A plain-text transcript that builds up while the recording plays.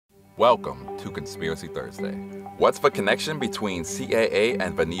Welcome to Conspiracy Thursday. What's the connection between CAA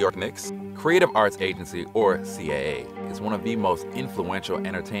and the New York Knicks? Creative Arts Agency, or CAA, is one of the most influential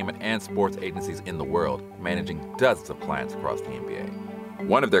entertainment and sports agencies in the world, managing dozens of clients across the NBA.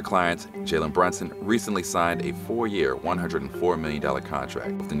 One of their clients, Jalen Brunson, recently signed a 4-year, $104 million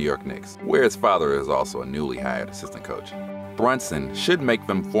contract with the New York Knicks, where his father is also a newly hired assistant coach. Brunson should make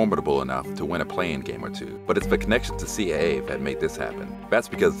them formidable enough to win a play-in game or two, but it's the connection to CAA that made this happen. That's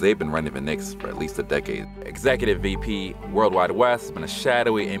because they've been running the Knicks for at least a decade. Executive VP Worldwide West has been a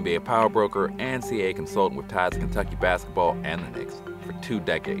shadowy NBA power broker and CAA consultant with ties to Kentucky basketball and the Knicks for 2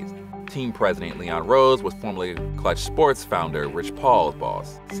 decades. Team president Leon Rose was formerly Clutch Sports founder Rich Paul's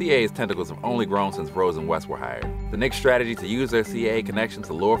boss. CAA's tentacles have only grown since Rose and West were hired. The Knicks' strategy to use their CAA connection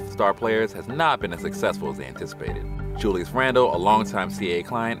to lure star players has not been as successful as they anticipated. Julius Randle, a longtime CAA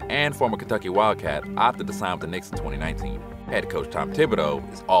client and former Kentucky Wildcat, opted to sign with the Knicks in 2019. Head coach Tom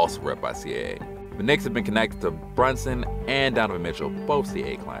Thibodeau is also rep by CAA. The Knicks have been connected to Brunson and Donovan Mitchell, both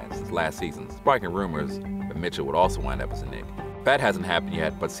CAA clients, since last season, sparking rumors that Mitchell would also wind up as a Knick. That hasn't happened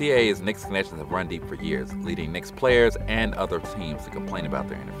yet, but CAA's Knicks connections have run deep for years, leading Knicks players and other teams to complain about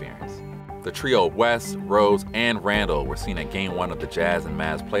their interference. The trio of West, Rose, and Randle were seen at Game 1 of the Jazz and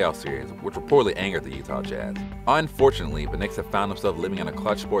Mavs playoff series, which reportedly angered the Utah Jazz. Unfortunately, the Knicks have found themselves living in a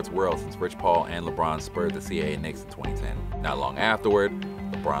Clutch Sports world since Rich Paul and LeBron spurred the CAA Knicks in 2010. Not long afterward,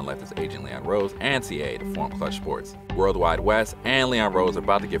 LeBron left his agent Leon Rose and CAA to form Clutch Sports. Worldwide West and Leon Rose are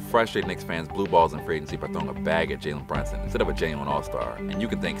about to give frustrated Knicks fans blue balls in free agency by throwing a bag at Jalen Brunson instead of a genuine all-star, and you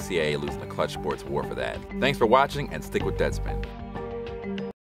can thank CAA losing the Clutch Sports war for that. Thanks for watching, and stick with Deadspin.